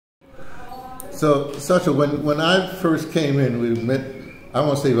So, Sathya, when I first came in, we met, I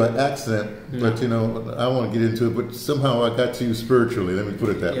won't say by accident, but you know, I won't get into it, but somehow I got to you spiritually, let me put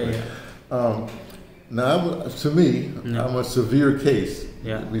it that way. Yeah. Now, to me, I'm a severe case.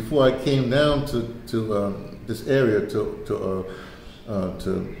 Yeah. Before I came down to this area, to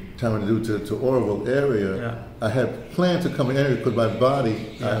Auroville area, I had planned to come in area because my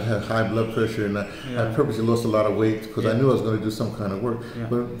body, I had high blood pressure, and I purposely lost a lot of weight because I knew I was going to do some kind of work. Yeah.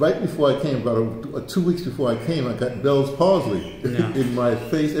 But right before I came, about 2 weeks before I came, I got Bell's palsy in my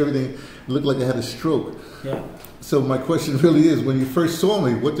face. Everything looked like I had a stroke. Yeah. So my question really is, when you first saw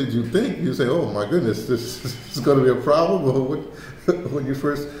me, what did you think? You say, "Oh my goodness, this is going to be a problem," or what? When you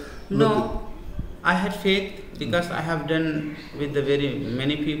first looked at I had faith because I have done with the very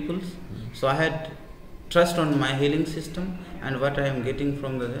many people. So I had trust on my healing system and what I am getting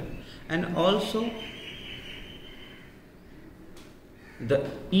from there. And also,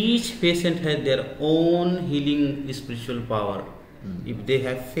 each patient has their own healing spiritual power. If they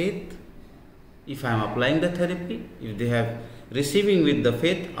have faith, if I am applying the therapy, if they have receiving with the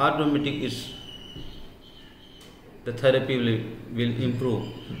faith, automatic the therapy will improve.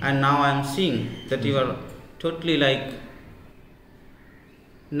 And now I am seeing that you are totally like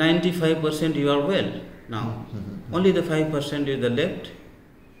 95% you are well now. Only the 5% is the left.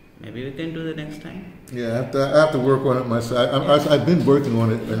 Maybe we can do the next time. Yeah, I have to work on it myself. I've been working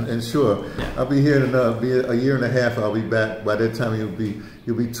on it, and sure, I'll be here in a year and a half. I'll be back. By that time,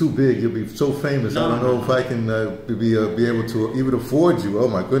 you'll be too big. You'll be so famous. I don't know if I can be able to even afford you. Oh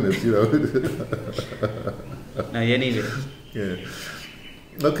my goodness, you know. No, anyway. Yeah.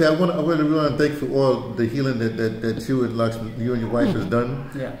 Okay, I really want to thank you for all the healing that you and Lakshmi, you and your wife has done.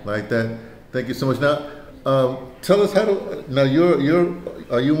 Yeah. Like that. Thank you so much. Now, tell us how to. Now,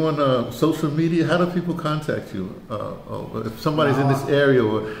 are you on social media? How do people contact you? If somebody's in this area,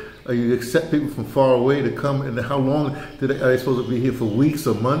 or you accept people from far away to come, and how long are they supposed to be here for? Weeks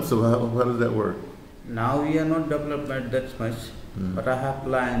or months, or how does that work? Now we are not developed that much, but I have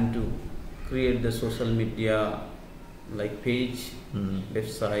planned to create the social media like page,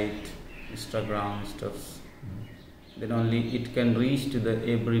 website, Instagram stuff. Then only it can reach to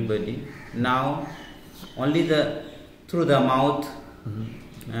everybody. Now only through the mouth,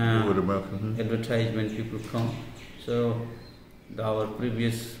 advertisement people come. So our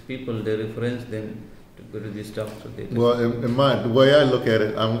previous people, they reference them to go to this doctor. Well, the way I look at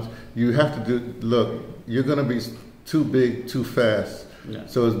it, you have to look, you're going to be too big, too fast. Yeah.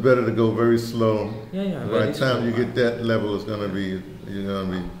 So it's better to go very slow. By the time you get that level, you're going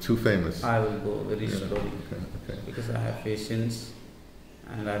to be too famous. I will go very slowly because I have patience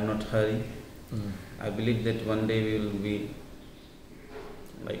and I'm not hurry. I believe that one day we will be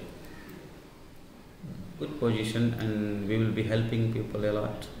like good position and we will be helping people a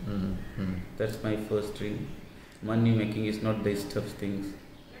lot. That's my first dream. Money making is not the tough things,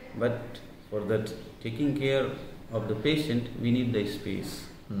 but for that taking care of the patient, we need the space.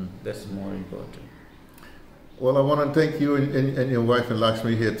 That's more important. Well, I want to thank you and your wife and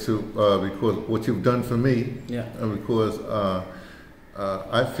Lakshmi here too, because what you've done for me, and because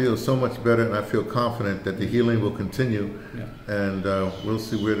I feel so much better, and I feel confident that the healing will continue, and we'll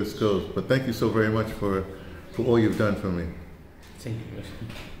see where this goes. But thank you so very much for all you've done for me. Thank you.